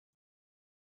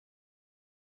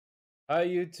Hi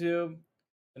YouTube.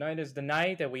 Tonight is the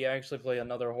night that we actually play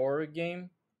another horror game.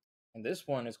 And this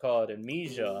one is called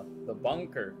Amnesia, the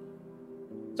Bunker.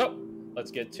 So,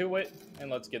 let's get to it and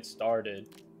let's get started.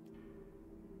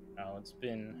 Now, it's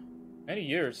been many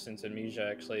years since Amnesia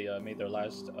actually made their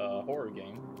last horror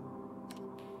game.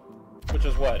 Which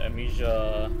is what?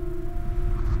 Amnesia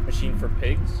Machine for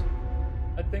Pigs,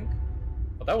 I think?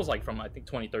 Well, that was like from, I think,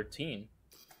 2013.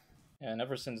 And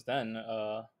ever since then,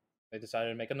 they decided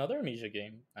to make another Amnesia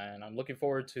game, and I'm looking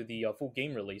forward to the full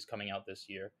game release coming out this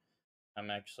year. I'm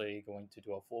actually going to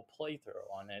do a full playthrough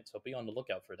on it, so be on the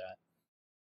lookout for that.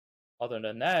 Other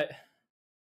than that,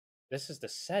 this is the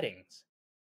settings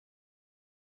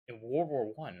in World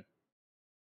War One.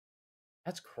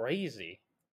 That's crazy.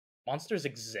 Monsters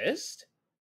exist?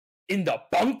 In the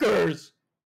bunkers!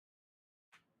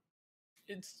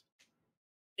 It's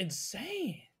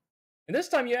insane. And this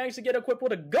time you actually get equipped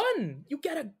with a gun! You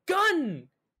get a gun!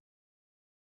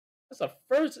 That's the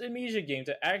first Amnesia game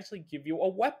to actually give you a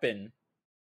weapon.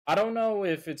 I don't know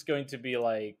if it's going to be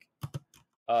like...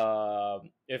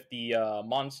 if the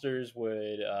monsters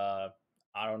would... I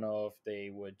don't know if they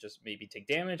would just maybe take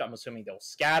damage. I'm assuming they'll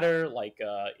scatter, like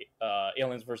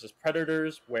Aliens vs.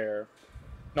 Predators, where...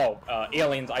 No,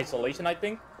 Aliens Isolation, I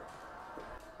think.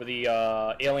 Where the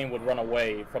alien would run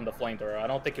away from the flamethrower. I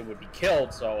don't think it would be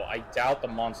killed, so I doubt the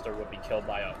monster would be killed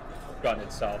by a gun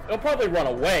itself. It'll probably run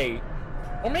away,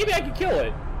 or maybe I could kill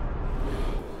it.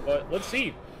 But let's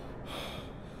see.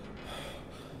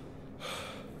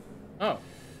 Oh,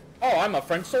 I'm a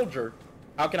French soldier.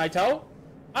 How can I tell?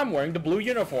 I'm wearing the blue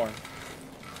uniform.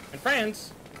 And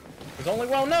France is only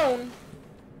well known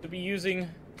to be using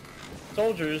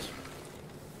soldiers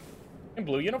in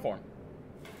blue uniform.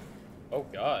 Oh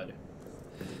god.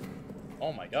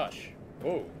 Oh my gosh.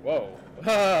 Whoa, whoa.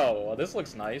 Oh, well, this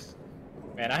looks nice.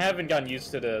 Man, I haven't gotten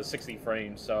used to the 60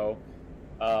 frames, so...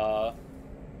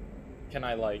 Can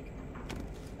I, like...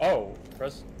 Oh,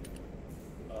 press...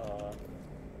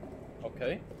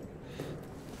 Okay.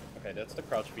 Okay, that's the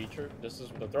crouch feature. This is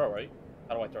the throw, right?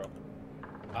 How do I throw?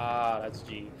 Ah, that's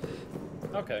G.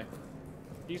 Okay.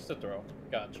 G's to throw.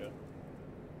 Gotcha.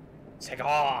 Take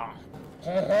off!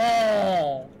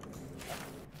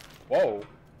 Whoa.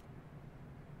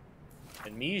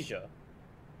 Amnesia.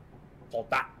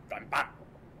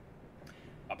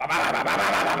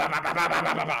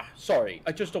 Sorry,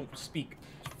 I just don't speak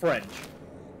French.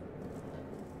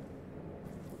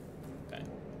 Okay.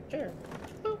 Sure.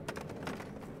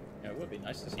 Yeah, it would be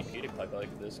nice to see PewDiePie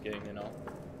like this game, you know.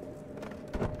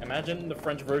 Imagine the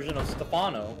French version of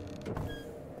Stefano.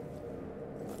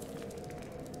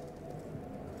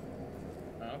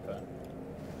 Okay.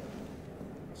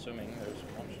 Assuming there's a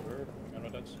monster.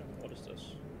 What is this?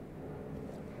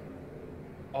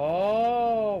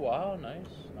 Oh, wow, nice.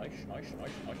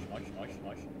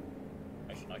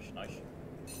 Nice.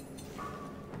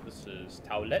 This is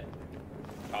Towlet.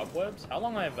 Cobwebs? How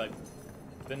long have I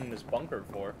been in this bunker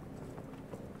for?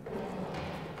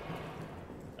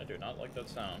 I do not like that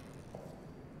sound.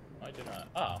 I do not.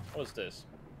 Ah, what is this?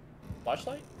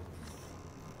 Flashlight?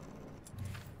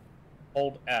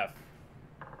 Hold F.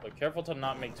 But careful to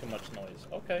not make too much noise.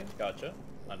 Okay, gotcha.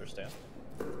 Understand.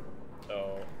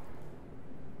 So...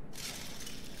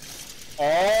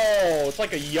 Oh, it's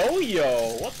like a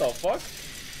yo-yo! What the fuck?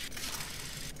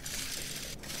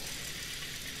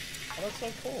 Oh, that's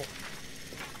so cool.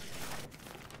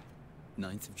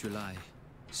 9th of July,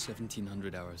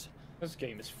 1700 hours. This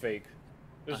game is fake.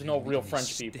 There's no real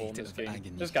French people in this game.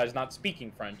 Agony. This guy's not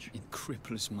speaking French. It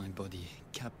cripples my body,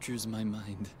 captures my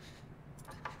mind.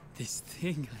 This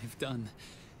thing I've done,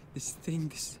 this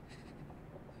thing.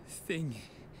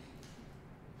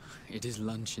 It is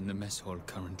lunch in the mess hall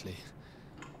currently.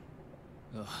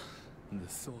 Ugh, and the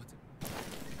thought.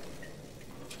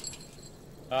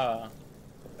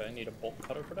 Okay, I need a bolt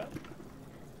cutter for that.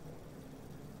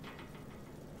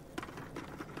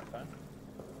 Okay.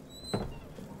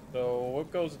 So, what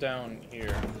goes down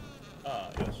here? Ah,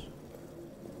 yes.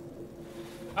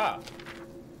 Ah!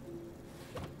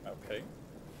 Okay.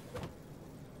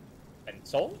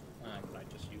 Pencil? Can I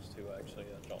just use to actually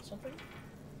draw something?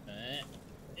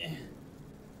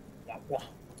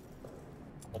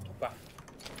 Photograph.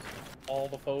 All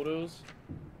the photos.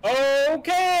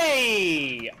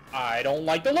 Okay! I don't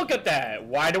like the look at that.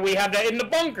 Why do we have that in the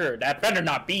bunker? That better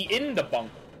not be in the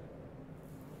bunker.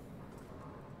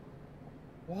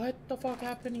 What the fuck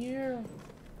happened here?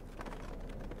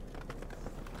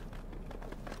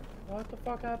 What the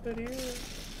fuck happened here?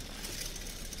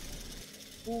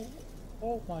 Ooh.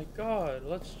 Oh my god,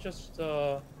 let's just,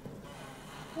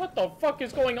 what the fuck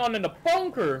is going on in the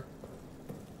bunker?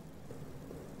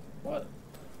 What?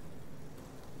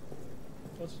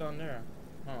 What's down there?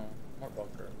 Oh, more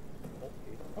bunker.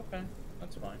 Okay, okay,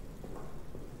 that's fine.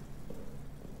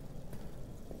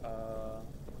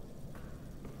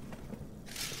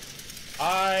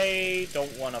 I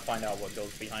don't want to find out what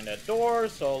goes behind that door,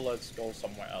 so let's go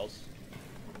somewhere else.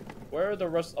 Where are the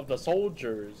rest of the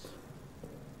soldiers?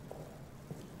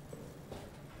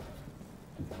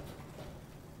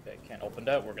 Okay, can't open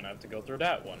that. We're gonna have to go through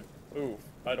that one. Oof,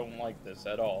 I don't like this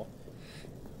at all.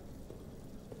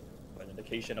 An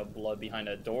indication of blood behind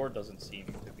that door doesn't seem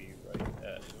to be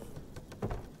right.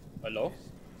 Hello?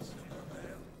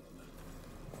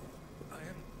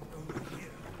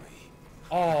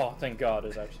 Oh, thank God,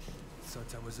 it's actually.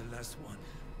 Thought I was the last one.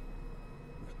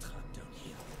 We're trapped down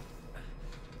here.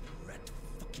 Rat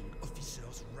fucking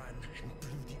officers ran and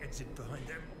blew the exit behind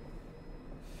them.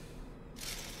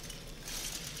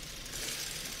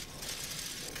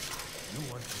 No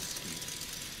one can escape.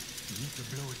 You need to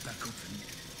blow it back open.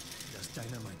 There's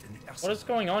dynamite in the What is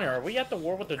going on here? Are we at the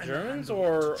war with the Germans,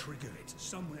 or? Trigger it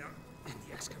somewhere in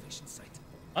the excavation site.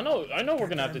 I know we're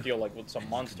gonna have to deal like with some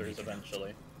monsters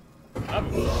eventually. That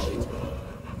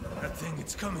thing,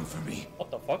 it's coming for me.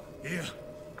 What the fuck? Here,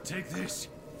 take this.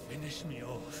 Finish me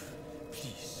off,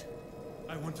 please.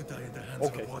 I want to die at the hands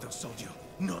of a water soldier,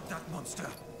 not that monster.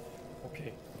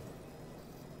 Okay.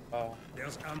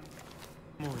 There's ammo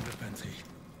in the pantry.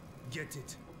 Get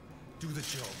it. Do the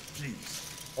job, please.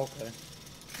 Okay.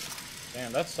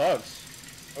 Damn, that sucks.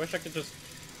 I wish I could just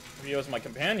have you as my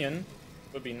companion.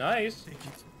 Would be nice. Take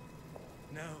it.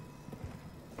 Now.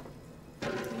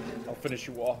 I'll finish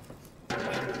you off.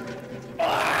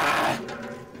 Ah!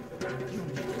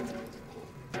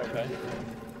 Okay.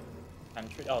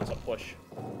 Entry. Oh, it's a push.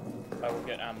 I will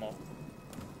get ammo.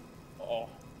 Oh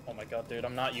my God, dude!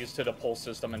 I'm not used to the pull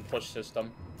system and push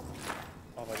system.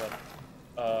 Oh my God.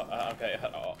 Okay.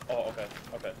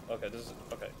 Okay. This is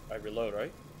okay. I reload,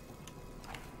 right?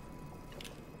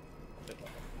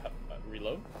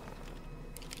 Reload.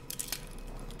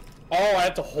 Oh, I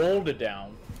have to hold it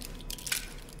down.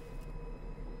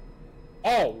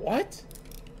 Oh, what?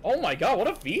 Oh my God, what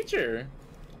a feature!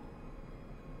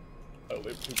 Oh,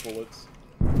 they have 2 bullets.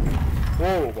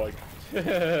 Whoa, my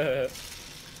God.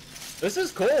 This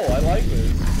is cool, I like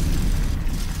this.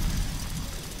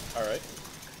 Alright.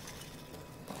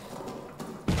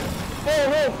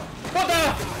 Whoa! What the?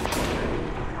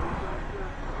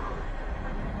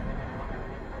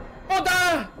 What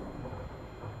the?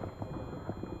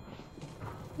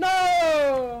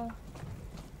 No!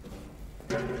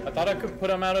 I thought I could put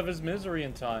him out of his misery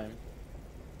in time.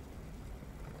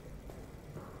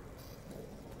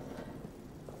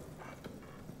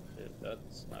 Shit,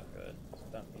 that's not good. So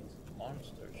that means the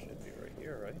monster should be right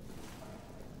here, right?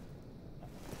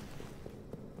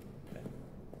 Okay.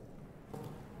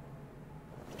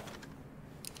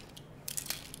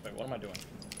 Wait, what am I doing?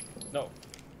 No.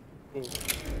 Ooh.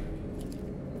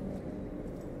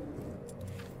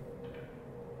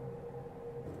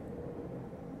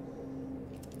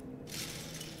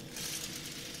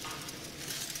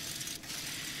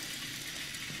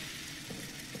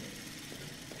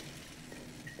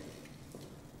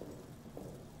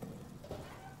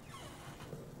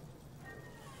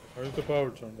 Where's the power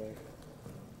turned off?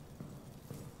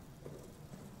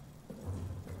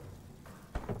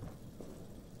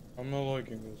 I'm not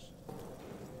liking this.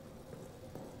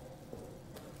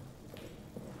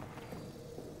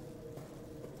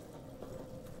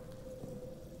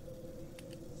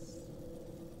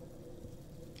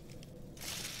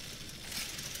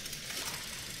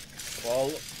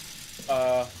 Well,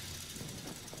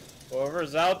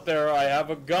 whoever's out there, I have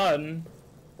a gun.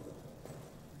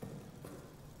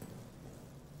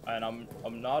 And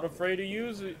I'm not afraid to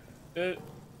use it.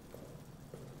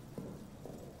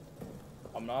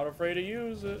 I'm not afraid to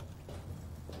use it.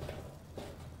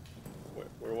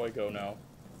 Where do I go now?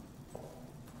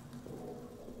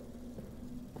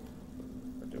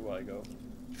 Where do I go?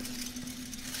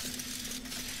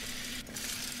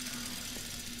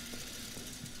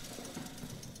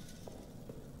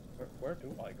 Where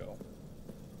do I go?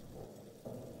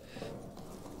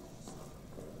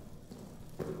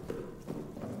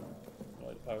 Well,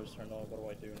 the power's turned on. What do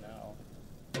I do now?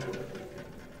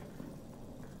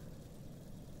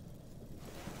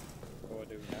 What do I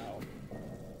do now?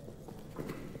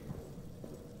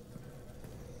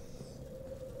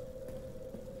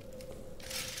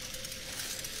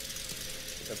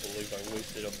 I can't believe I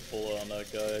wasted a bullet on that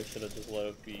guy. I should have just let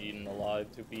it be eaten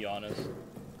alive, to be honest.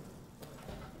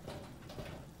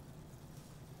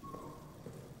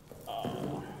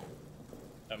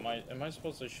 Am I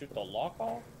supposed to shoot the lock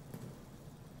off?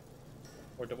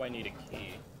 Or do I need a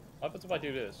key? What happens if I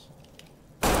do this?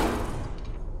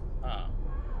 Ah.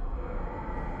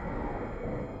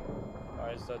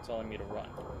 Why is that telling me to run?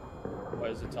 Why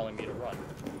is it telling me to run?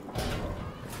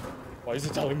 Why is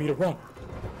it telling me to run?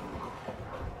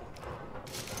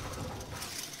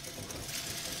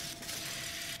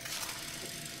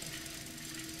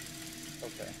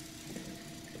 Okay.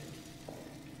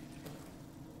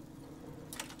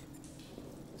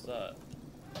 What's that?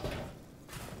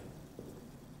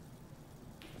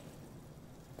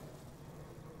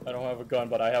 I don't have a gun,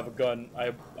 but I have a gun.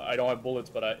 I don't have bullets,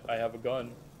 but I have a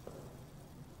gun.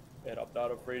 And I'm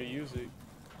not afraid to use it.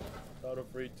 Not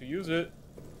afraid to use it.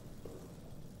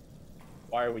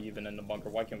 Why are we even in the bunker?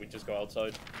 Why can't we just go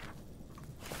outside?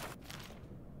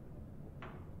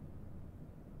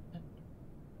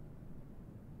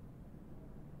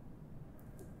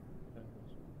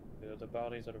 The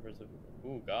bodies of the...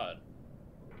 Ooh, God.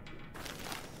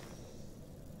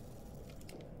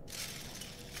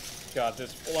 God,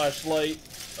 this flashlight.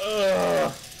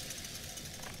 Ugh.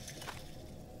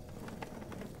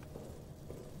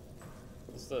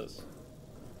 What's this?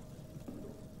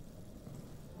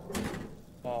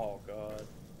 Oh, God.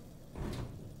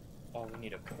 Oh, we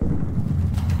need a code.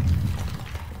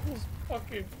 This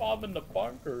fucking bomb in the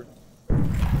bunker.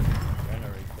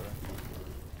 Generator.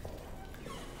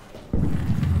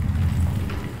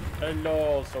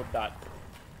 Hello, soldat.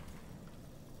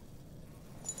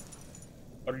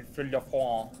 Refill the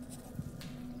fond.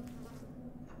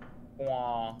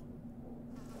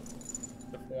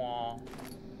 The fond.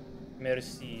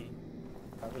 Merci.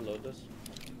 Can I reload this?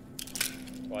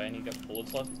 Why I need to get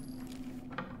bullets left?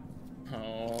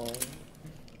 Oh.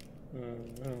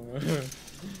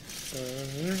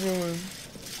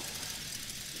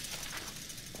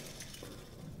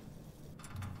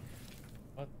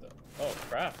 What the? Oh,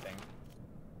 crafting.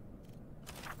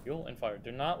 Fuel and fire.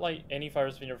 Do not light any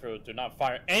fires near the field. Do not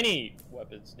fire any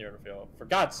weapons near the field. For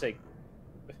God's sake.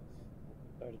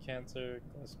 Fire to cancer.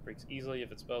 Glass breaks easily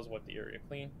if it spells wipe the area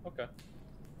clean. Okay.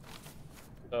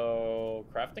 So,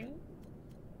 crafting?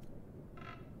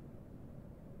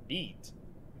 Meat.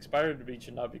 Expired meat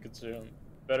should not be consumed.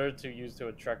 Better to use to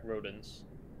attract rodents.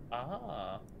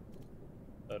 Ah.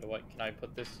 So can I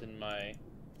put this in my...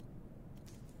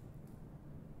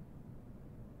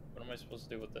 What am I supposed to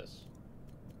do with this?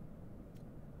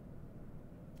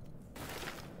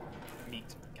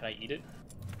 Meat. Can I eat it?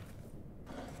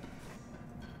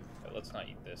 Okay, let's not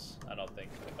eat this. I don't think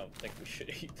we should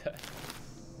eat that.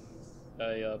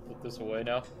 I put this away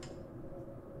now.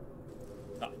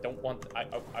 No, I don't want.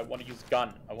 I want to use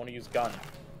gun. I want to use gun.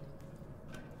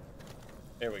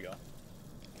 There we go.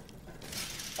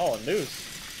 Oh, a noose.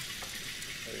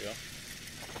 There we go.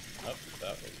 Oh,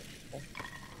 that was cool.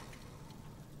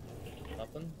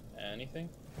 Nothing. Anything.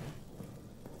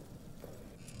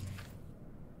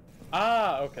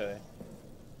 Ah, okay.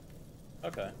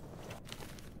 Okay.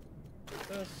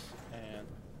 This and...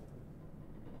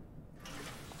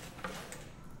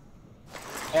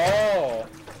 Oh!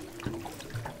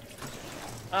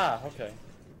 Ah, okay.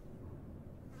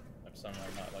 I'm somehow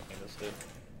not liking this, dude.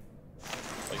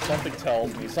 Like, something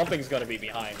tells me something's gonna be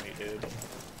behind me, dude.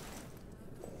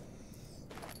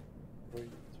 Wait,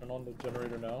 turn on the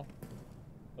generator now?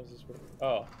 How's this work?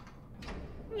 Oh.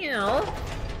 Meow.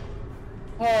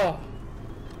 Oh.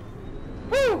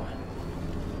 Woo!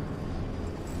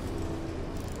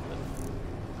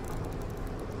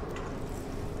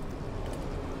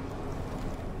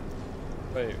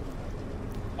 Wait.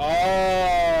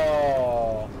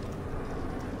 Oh.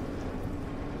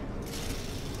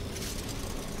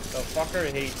 The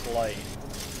fucker hates light.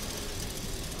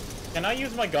 Can I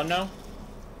use my gun now?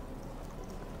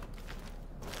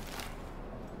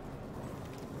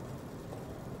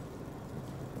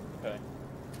 Okay.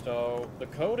 So the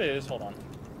code is, hold on.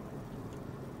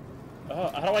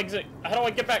 How do I exit? How do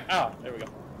I get back? Ah, there we go.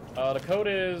 The code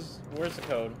is, where's the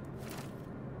code?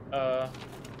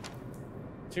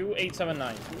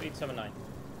 2879. 2879.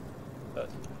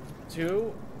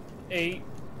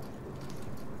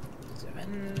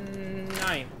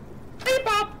 2879. Hey,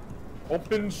 Pop!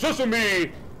 Open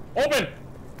sesame! Open!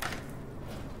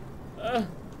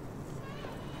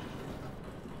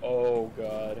 Oh,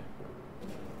 God.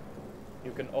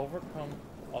 You can overcome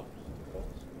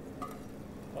obstacles.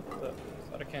 What the? Is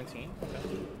that a canteen? Okay.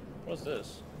 What's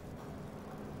this?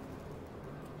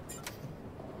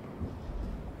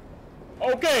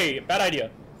 Okay, bad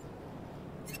idea.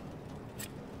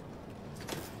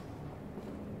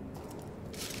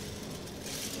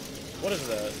 What is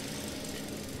that?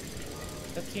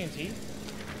 That's TNT?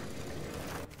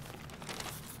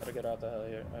 Gotta get out the hell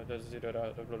here.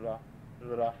 Blah,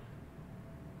 blah.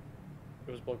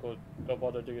 It was blood code. Don't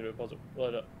bother digging it. Pause it.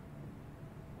 Blood up.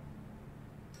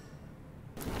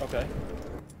 Okay.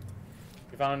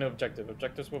 We found a new objective.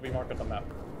 Objectives will be marked on the map.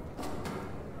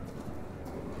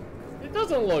 It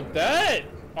doesn't look that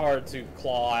hard to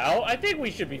claw out. I think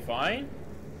we should be fine.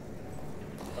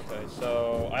 Okay,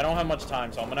 so I don't have much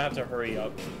time, so I'm gonna have to hurry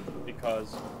up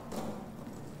because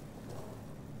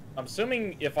I'm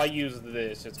assuming if I use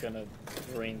this, it's gonna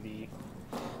drain the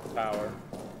power.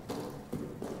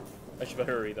 I should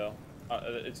hurry though.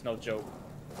 It's no joke.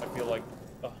 I feel like,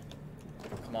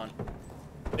 come on.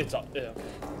 It's up. Yeah.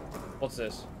 What's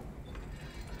this?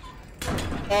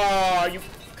 Oh, you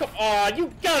come on! You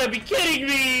gotta be kidding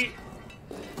me!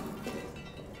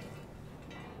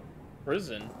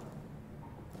 Prison.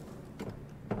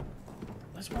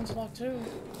 This one's locked too.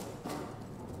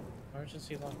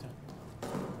 Emergency lockdown.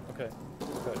 Okay,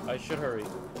 good. I should hurry.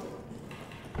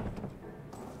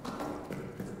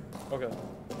 Okay.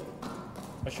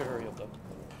 I should hurry up though.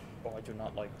 Oh, I do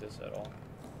not like this at all.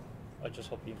 I just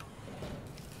hope you...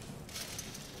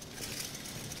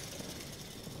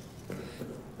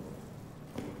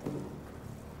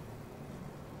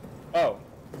 Oh.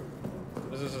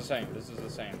 This is the same. This is the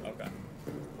same. Okay.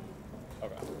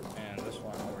 Okay. And this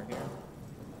one over here.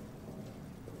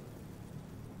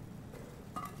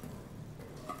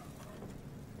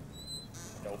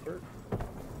 Doper.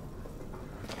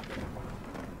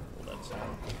 Pull that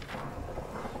sound.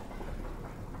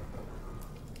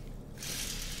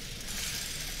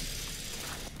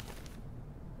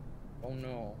 Oh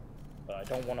no. But I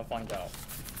don't want to find out.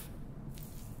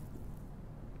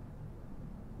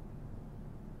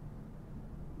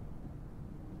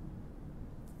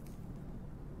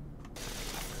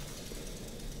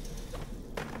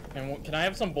 And can I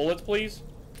have some bullets, please?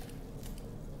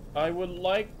 I would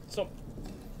like some...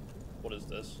 What is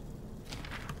this?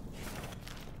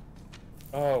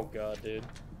 Oh god, dude.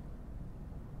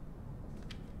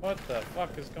 What the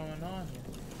fuck is going on here?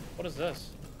 What is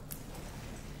this?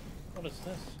 What is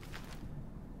this?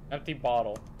 Empty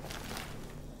bottle.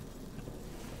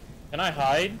 Can I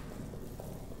hide?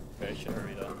 Okay, I should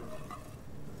hurry though.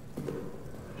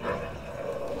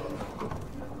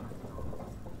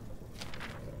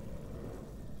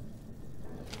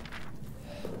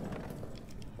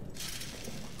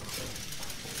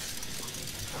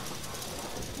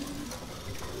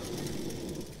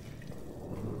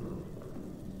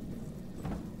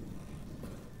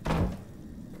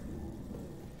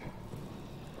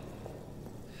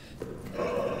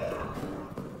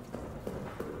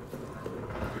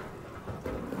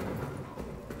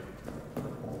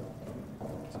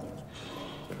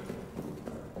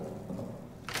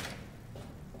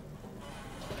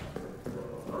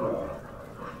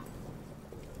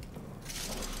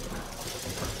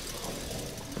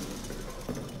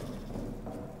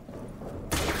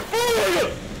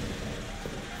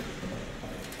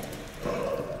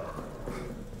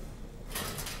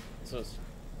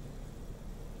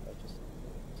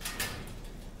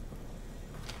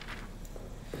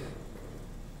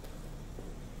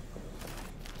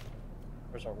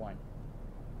 Where's our wine?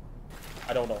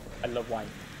 I don't know. I love wine.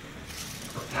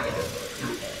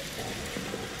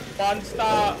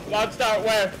 Monster! Monster!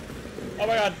 Where? Oh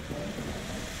my god.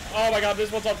 Oh my god,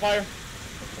 this one's on fire.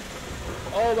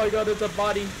 Oh my god, it's a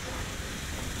body.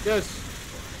 Yes.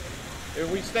 If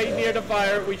we stay near the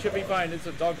fire, we should be fine. It's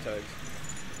a dog tag.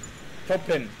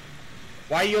 Shopping.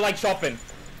 Why are you like shopping?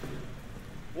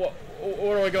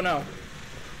 Where do I go now?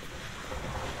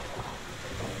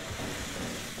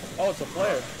 Oh, it's a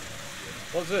flare.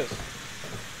 What's this?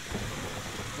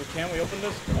 Can we open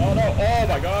this? Oh no! Oh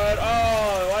my god!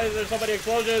 Oh, why is there so many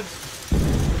explosions?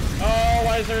 Oh,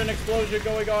 why is there an explosion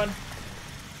going on?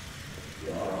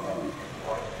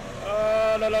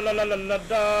 La la la la la la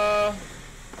la.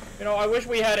 You know, I wish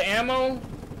we had ammo.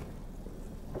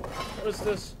 What is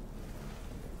this?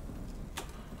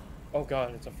 Oh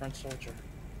god, it's a French soldier.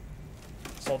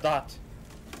 Soldat.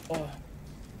 Oh.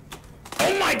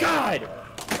 Oh my god!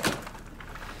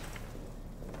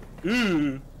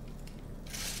 Ooh.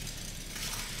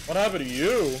 What happened to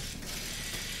you?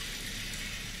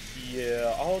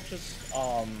 Yeah, I'll just,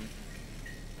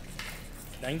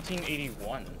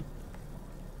 1981.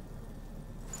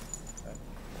 Okay.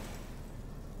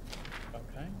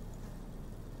 Okay.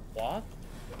 What?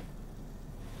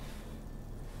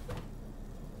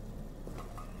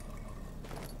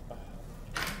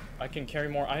 I can carry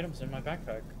more items in my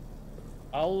backpack.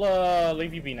 I'll,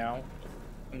 leave you be now.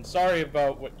 I'm sorry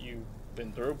about what you've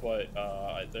been through, but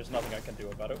there's nothing I can do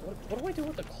about it. What do I do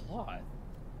with the cloth?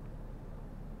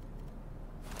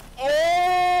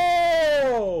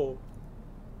 Oh!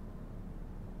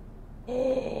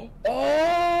 Oh!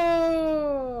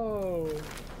 Oh!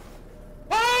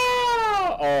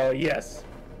 Oh! Oh, yes.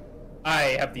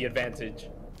 I have the advantage.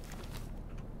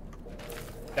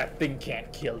 That thing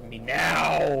can't kill me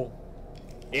now.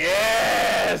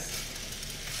 Yes!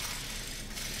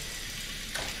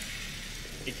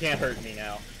 It can't hurt me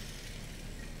now.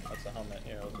 That's a helmet.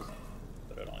 Here, I'll just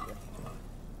put it on you.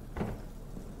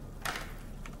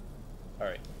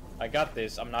 Alright. I got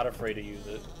this. I'm not afraid to use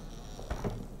it.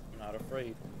 I'm not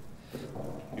afraid.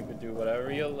 You can do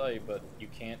whatever you like, but you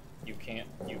can't do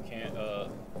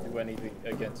anything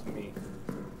against me.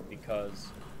 Because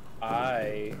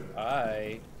I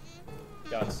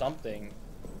got something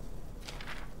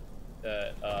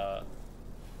that,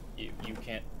 you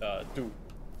can't, do.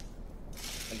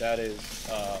 And that is,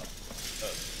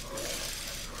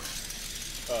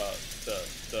 the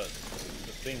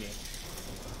thingy.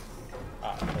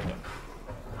 Ah, hold on.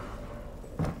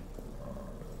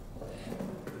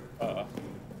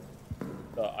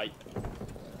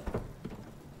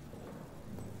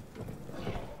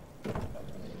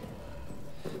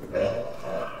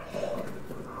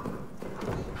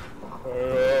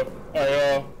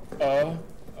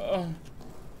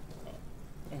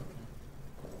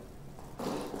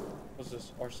 What's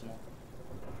this? Arsenal.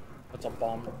 That's a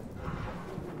bomb.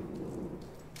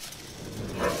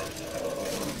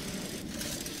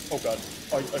 Oh god.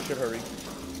 I should hurry.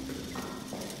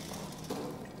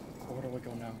 Where do I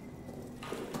go now?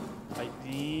 I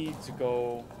need to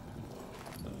go...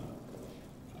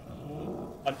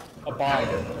 a bomb.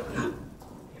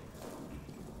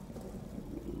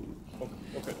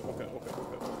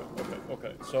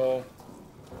 Okay. So...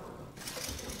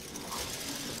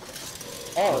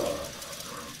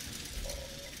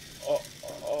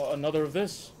 another of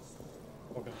this.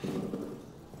 Okay.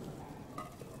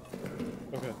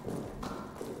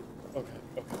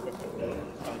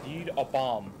 I need a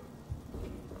bomb.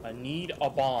 I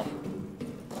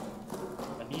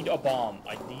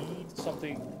need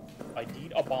something. I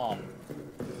need a bomb.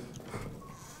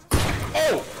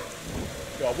 Oh!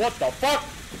 Yo, what the fuck?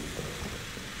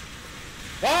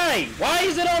 Why? Why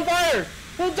is it on fire?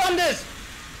 Who done this?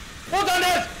 Why is that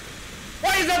there?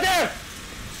 Why is it there?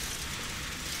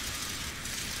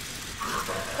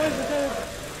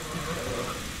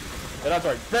 Yeah, that's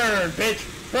right. Burn, bitch!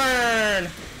 Burn!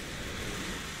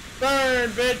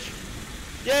 Burn, bitch!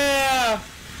 Yeah!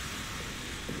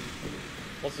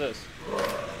 What's this?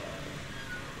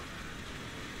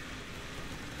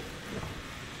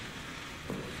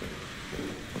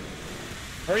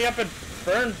 Hurry up and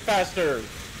burn faster!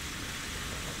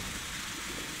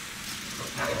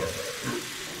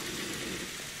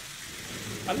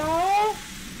 Hello?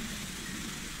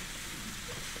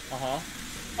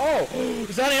 Oh!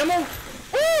 Is that ammo?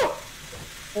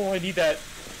 Oh, I need that.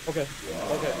 Okay.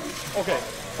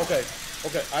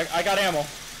 I got ammo.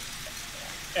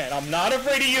 And I'm not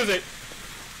afraid to use it.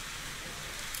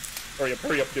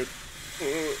 Hurry up, dude.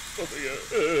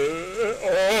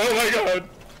 Oh my god.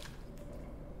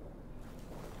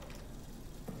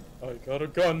 I got a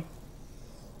gun.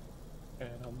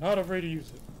 And I'm not afraid to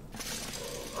use it.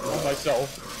 On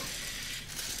myself.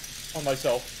 I'm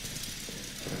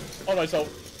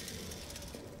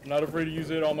not afraid to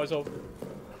use it on myself.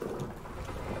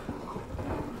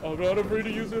 I'm not afraid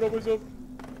to use it on myself.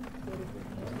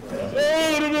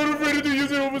 Oh, I'm not afraid to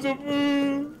use it on myself.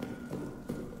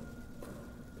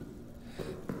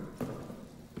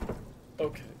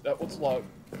 Okay, that one's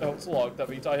locked. That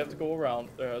means I have to go around.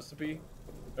 There has to be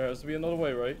another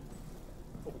way, right?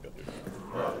 Oh my god, dude.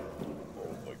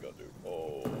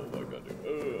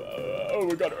 Oh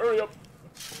my god, hurry up!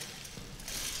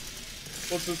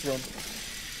 What's this room?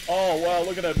 Oh wow,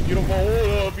 look at that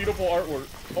beautiful artwork.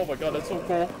 Oh my god, that's so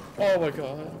cool. Oh my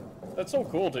god. That's so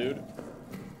cool, dude.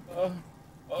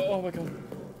 Oh my god.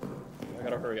 I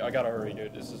gotta hurry,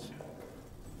 dude. This is...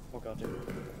 Oh god, dude.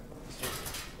 This is...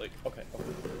 Like, okay.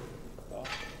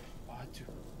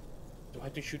 Do I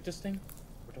have to shoot this thing?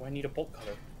 Or do I need a bolt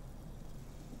cutter?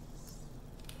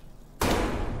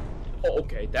 Oh,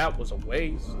 okay, that was a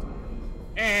waste.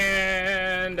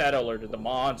 And that alerted the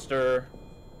monster.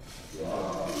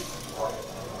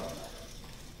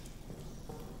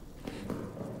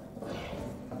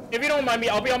 If you don't mind me,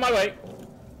 I'll be on my way.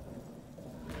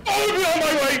 I'll be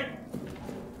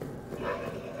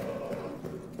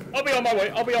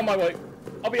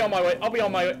on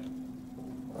my way.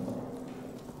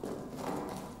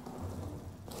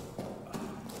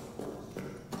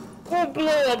 We'll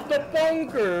blow up the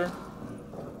bunker.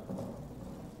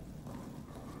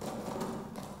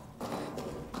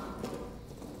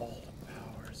 All the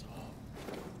power's off.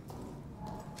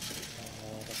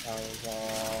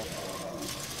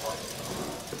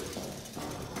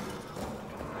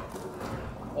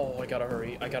 Oh, I gotta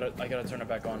hurry. I gotta turn it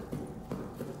back on.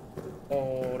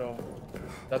 Oh no.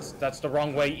 That's the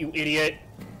wrong way, you idiot.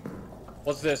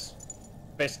 What's this?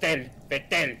 Vestel.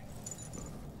 Vetel.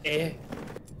 Eh.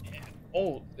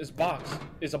 Oh, this box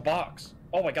is a box.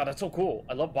 Oh my god, that's so cool.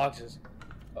 I love boxes.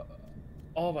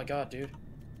 Oh my god, dude.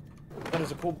 That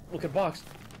is a cool looking box.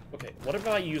 Okay, what if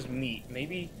I use meat?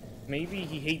 Maybe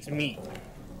he hates meat.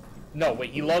 No,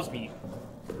 wait, he loves meat.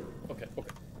 Okay,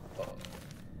 okay.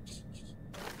 Just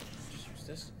use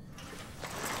this.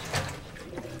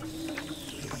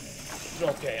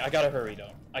 Okay, I gotta hurry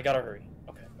though. I gotta hurry.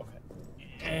 Okay, okay.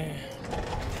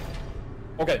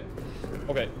 Okay,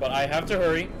 okay, but I have to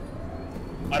hurry.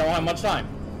 I don't have much time.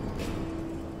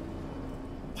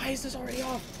 Why is this already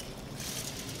off?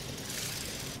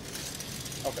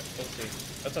 Okay, let's see.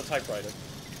 That's a typewriter.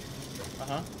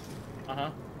 Uh-huh.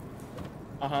 Uh-huh.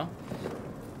 Uh-huh.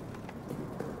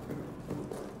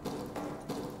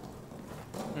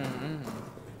 Mm-hmm.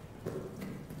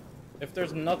 If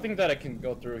there's nothing that I can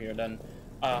go through here, then,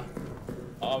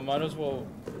 might as well,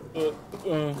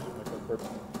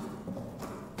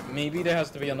 maybe there has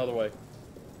to be another way.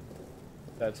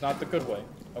 That's not the good way.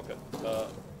 Okay,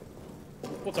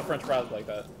 what's a French fries like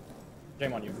that?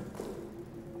 Shame on you.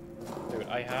 Dude,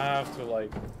 I have to,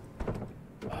 like,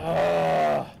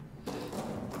 oh,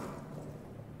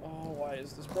 why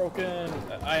is this broken?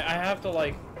 I have to,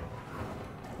 like,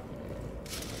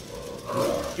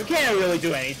 you can't really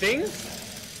do anything.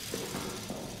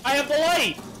 I have the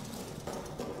light.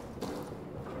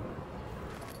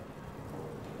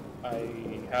 I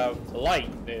have the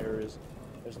light. There's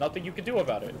nothing you can do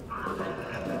about it.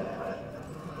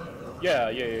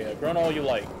 Yeah. Grown all you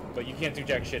like, but you can't do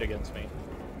jack shit against me.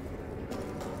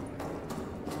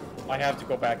 I have to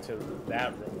go back to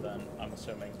that room then, I'm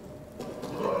assuming.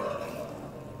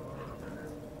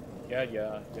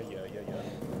 Yeah.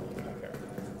 Okay.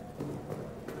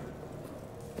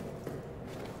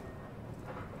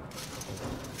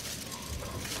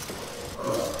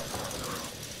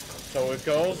 So it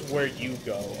goes where you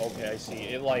go. Okay, I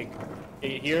see.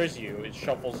 It hears you. It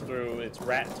shuffles through its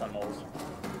rat tunnels.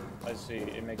 I see.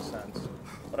 It makes sense.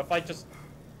 What if I just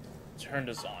turn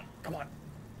this on? Come on.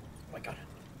 Oh my god.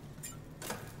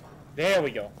 There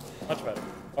we go. Much better.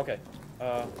 Okay.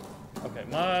 Okay,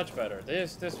 much better.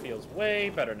 This feels way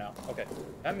better now. Okay.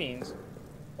 That means...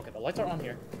 Okay, the lights are on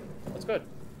here. That's good.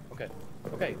 Okay.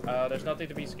 Okay, there's nothing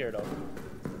to be scared of.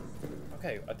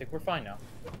 Okay, I think we're fine now.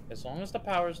 As long as the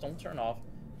powers don't turn off.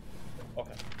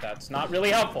 Okay, that's not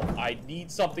really helpful. I need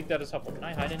something that is helpful. Can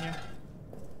I hide in here?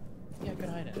 Yeah, I can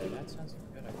hide in there. That sounds like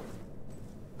a good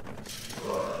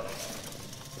idea.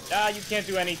 Ah, you can't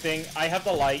do anything. I have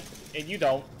the light, and you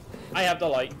don't. I have the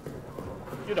light.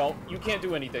 You don't. You can't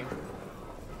do anything.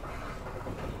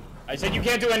 I said you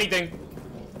can't do anything.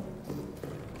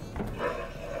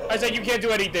 I said you can't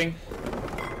do anything.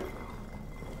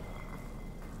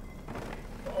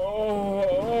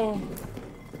 Oh.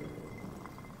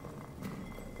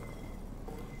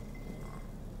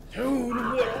 Dude,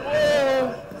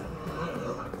 whoa.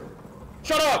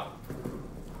 Shut up!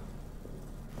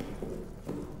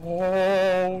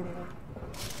 Oh,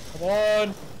 come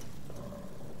on.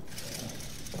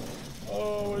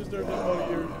 Oh, is there no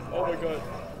here? Oh my god.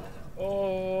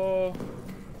 Oh.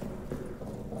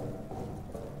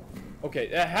 Okay,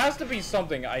 there has to be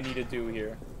something I need to do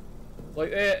here.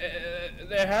 Like,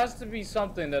 there has to be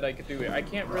something that I could do here. I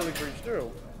can't really breach through.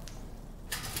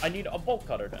 I need a bolt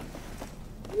cutter then.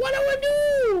 What do I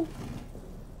do?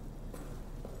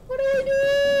 What do I do?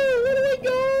 Where do I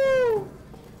go?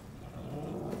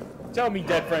 Tell me,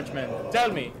 dead Frenchman.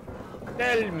 Tell me.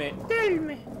 Tell me. Tell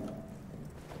me.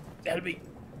 Tell me.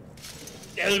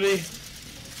 Tell me.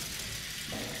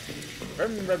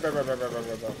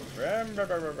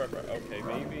 Okay,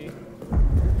 maybe.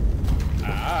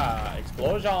 Ah,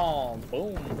 explosion!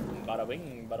 Boom! Bada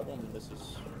bing, bada boom. This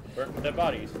is burnt dead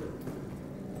bodies.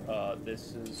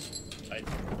 This is.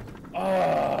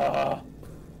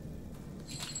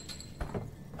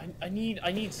 I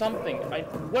need something.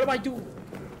 What do I do?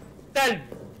 Tell me.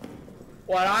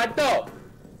 What I do?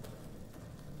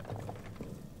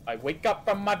 I wake up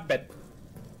from my bed.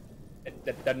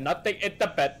 There's nothing in the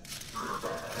bed.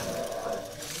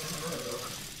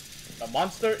 The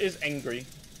monster is angry.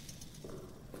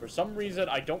 For some reason,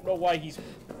 I don't know why he's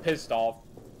pissed off.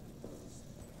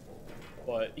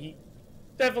 But he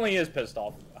definitely is pissed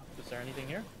off. Is there anything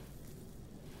here?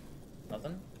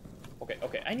 Nothing?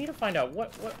 Okay, I need to find out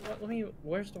what,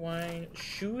 where's the wine?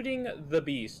 Shooting the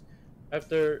beast.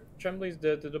 After Tremblay's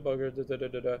dead to the bugger,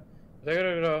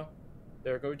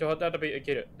 they're going to hunt out the beast.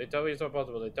 Get it. They tell me it's not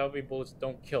possible. They tell me bullets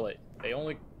don't kill it. They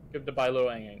only give the by little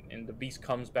and the beast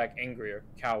comes back angrier.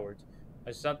 Cowards.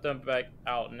 I sent them back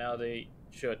out, now they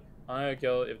should. I'm gonna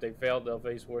kill. If they fail, they'll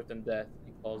face worse than death.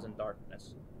 He falls in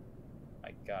darkness.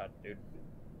 My god, dude.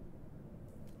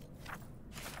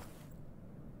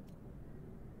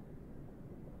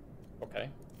 Okay.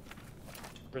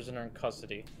 Prisoner in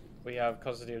custody. We have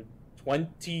custody of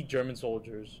 20 German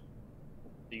soldiers.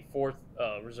 The 4th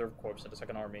Reserve Corps of the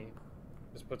 2nd Army.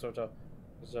 This puts out a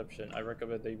reception. I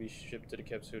recommend they be shipped to the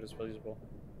camp soon as possible.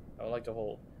 I would like to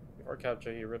hold. Before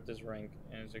capture, he ripped his rank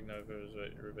and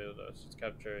significantly revealed us. Since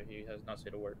capture, he has not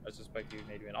said a word. I suspect he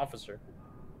may be an officer.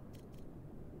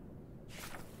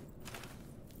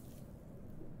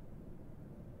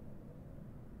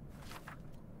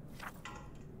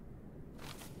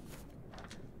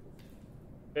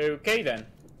 Okay then.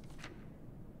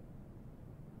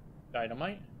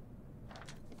 Dynamite.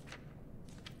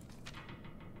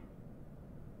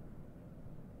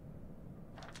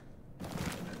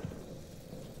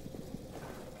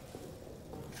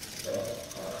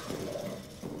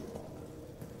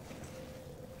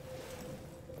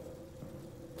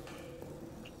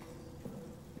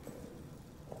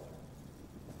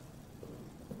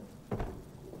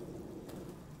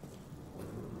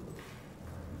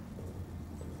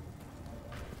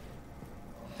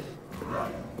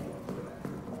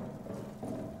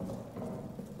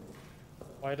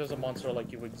 Why does a monster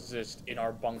like you exist in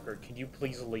our bunker? Can you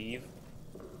please leave?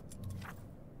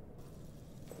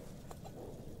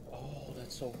 Oh,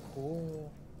 that's so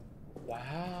cool.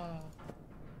 Wow.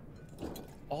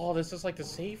 Oh, this is like the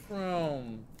safe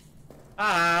room.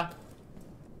 Ah!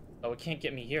 Oh, it can't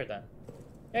get me here then.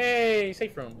 Hey,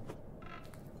 safe room.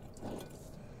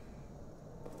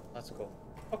 That's cool.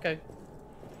 Okay.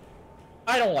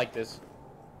 I don't like this.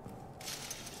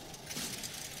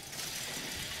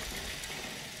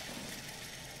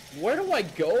 Where do I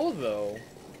go, though?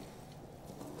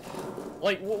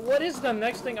 Like, what is the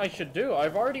next thing I should do?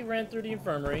 I've already ran through the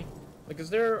infirmary. Like, is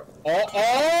there...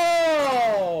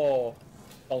 Oh!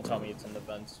 Don't tell me it's in the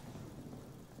vents.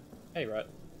 Hey, Rhett.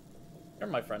 You're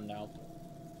my friend now.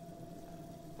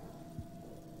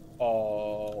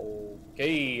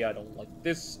 Okay, I don't like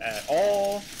this at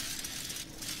all.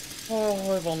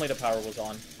 Oh, if only the power was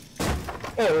on.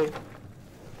 Oh!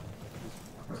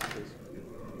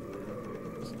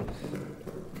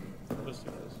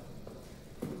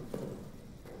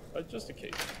 Just in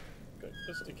case. Good.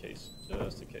 Just in case.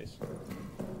 Just in case.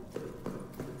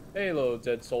 Hey, little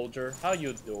dead soldier. How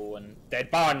you doing? Dead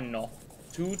Bano.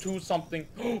 2 something.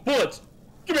 Bullets!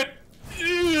 Give it!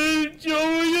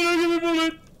 Joey, you don't give me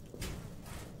bullet!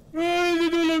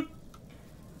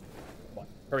 Come on.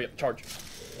 Hurry up. Charge.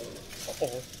 Uh-oh.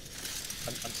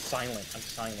 I'm silent. I'm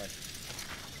silent.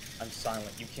 I'm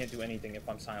silent. You can't do anything if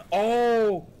I'm silent.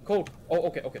 Oh! Code! Oh,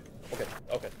 okay, okay. Okay,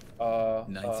 okay.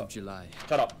 9th of July.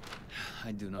 Shut up.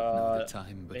 I do not know the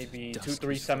time, but maybe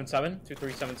 2377,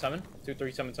 2377,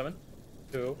 2377,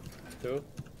 2,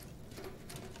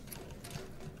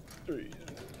 3,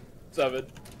 7.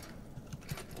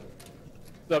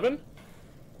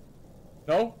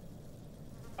 No?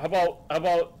 How about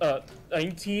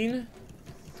 1980?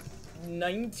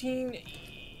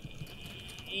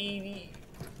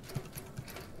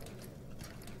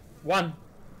 One.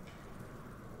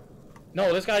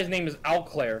 No, this guy's name is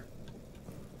Alclair.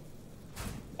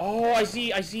 Oh, I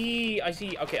see. Okay,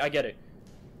 I get it.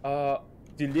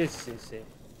 Delicious.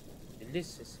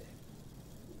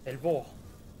 Elvo.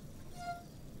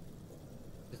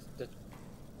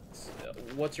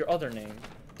 What's your other name?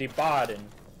 De Baden.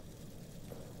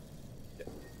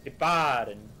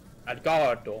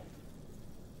 Escargot.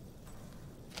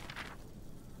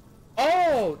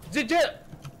 Oh,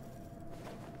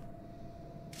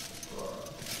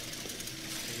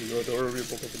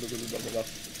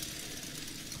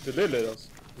 Delilitas.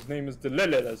 His name is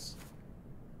Delilitas.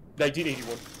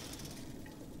 1981.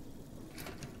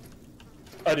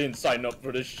 I didn't sign up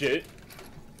for this shit.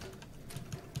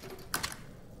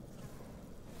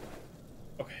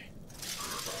 Okay.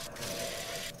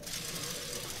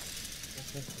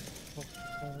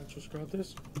 Let's just grab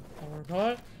this.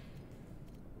 Alright.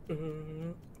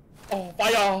 Oh,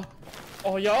 fire!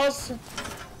 Oh, yes!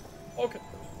 Okay.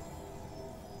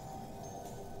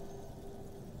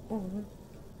 Oh,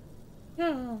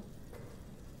 yeah.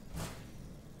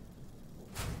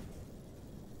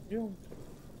 Yo.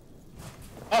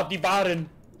 Ah, die Baden.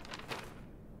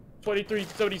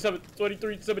 2377,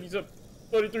 2377,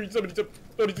 2377,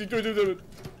 2377.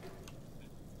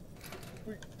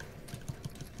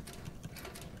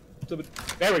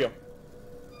 There we go.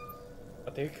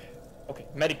 I think. Okay,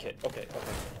 medikit. Okay.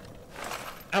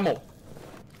 Ammo.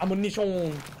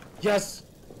 Ammunition. Yes.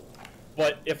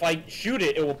 but if I shoot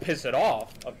it, it will piss it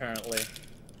off, apparently.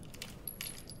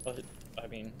 But, I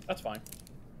mean, that's fine.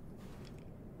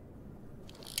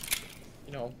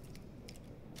 You know.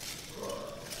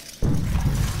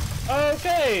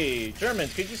 Okay,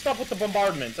 Germans, could you stop with the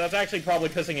bombardments? That's actually probably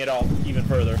pissing it off even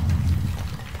further.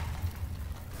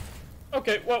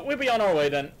 Okay, well, we'll be on our way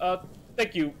then.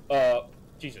 Thank you,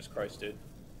 Jesus Christ, dude.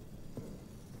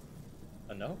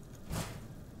 No?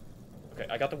 Okay,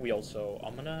 I got the wheel, so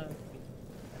I'm gonna...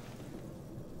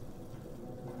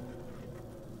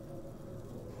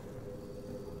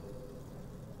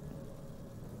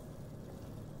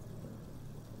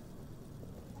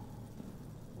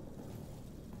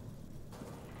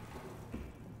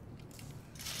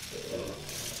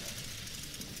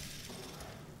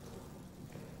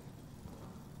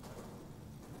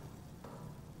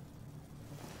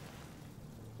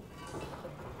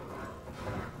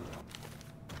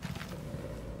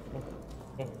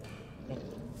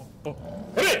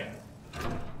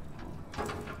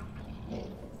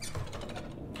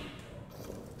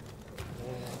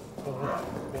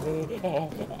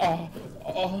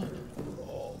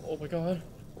 Oh my god.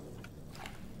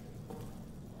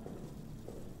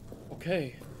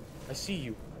 Okay, I see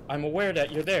you. I'm aware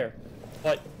that you're there.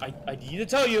 But I need to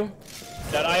tell you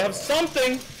that I have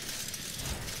something.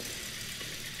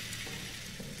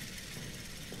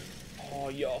 Oh,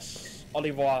 yes. Au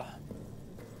revoir.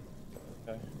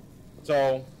 Okay.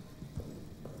 So,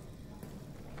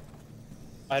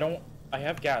 I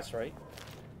have gas, right?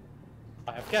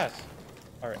 I have gas.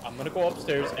 Alright, I'm gonna go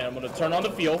upstairs and I'm gonna turn on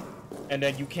the fuel, and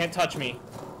then you can't touch me.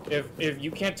 If you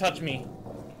can't touch me,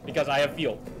 because I have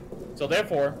fuel. So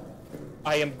therefore,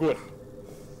 I am good.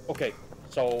 Okay,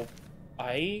 so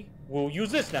I will use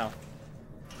this now.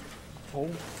 Oh,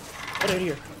 get out of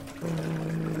here.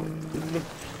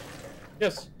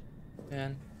 Yes.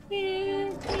 And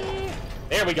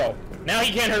there we go. Now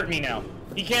he can't hurt me now.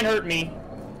 He can't hurt me.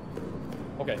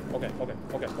 Okay.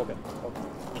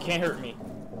 He can't hurt me.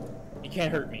 He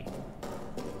can't hurt me.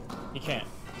 He can't.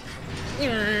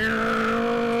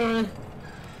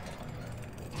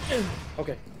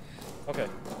 Okay.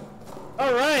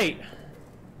 Alright.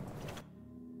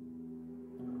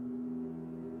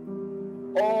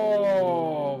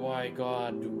 Oh my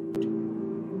god, dude.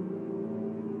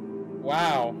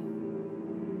 Wow.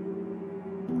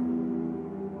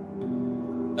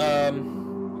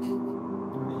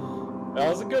 That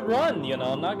was a good run, you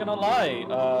know, I'm not gonna lie.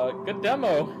 Good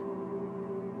demo.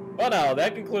 Well, now,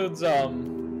 that concludes,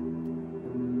 June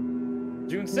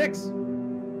 6th.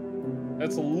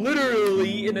 That's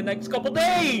literally in the next couple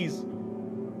days!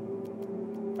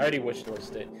 I already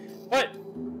wishlist it. But,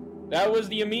 that was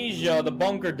the Amnesia, the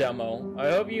bunker demo.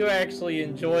 I hope you actually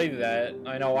enjoyed that.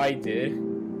 I know I did.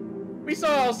 We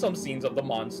saw some scenes of the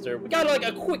monster. We got, like,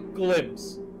 a quick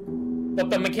glimpse. But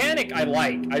the mechanic I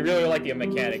like. I really like the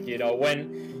mechanic, you know.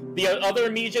 When the other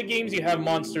Amnesia games, you have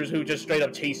monsters who just straight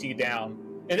up chase you down.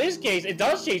 In this case, it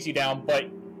does chase you down, but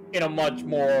in a much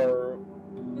more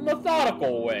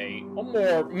methodical way. A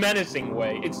more menacing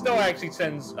way. It still actually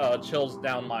sends chills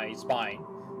down my spine.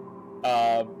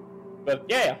 But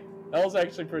yeah, that was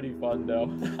actually pretty fun, though.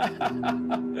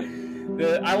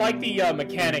 I like the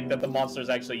mechanic that the monster is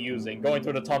actually using. Going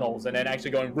through the tunnels and then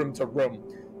actually going room to room.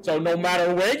 So no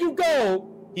matter where you go,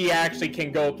 he actually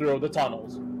can go through the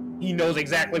tunnels. He knows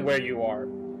exactly where you are.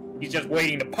 He's just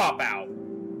waiting to pop out.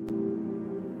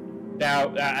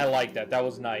 Now, I like that. That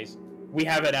was nice. We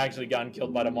haven't actually gotten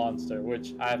killed by the monster,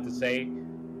 which I have to say,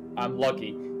 I'm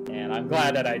lucky. And I'm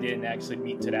glad that I didn't actually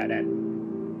meet to that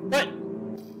end. But,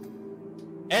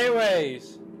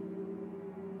 anyways,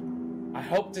 I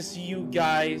hope to see you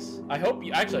guys. I hope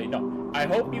you guys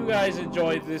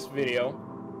enjoyed this video.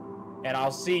 And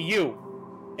I'll see you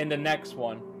in the next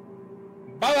one.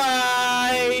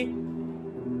 Bye-bye!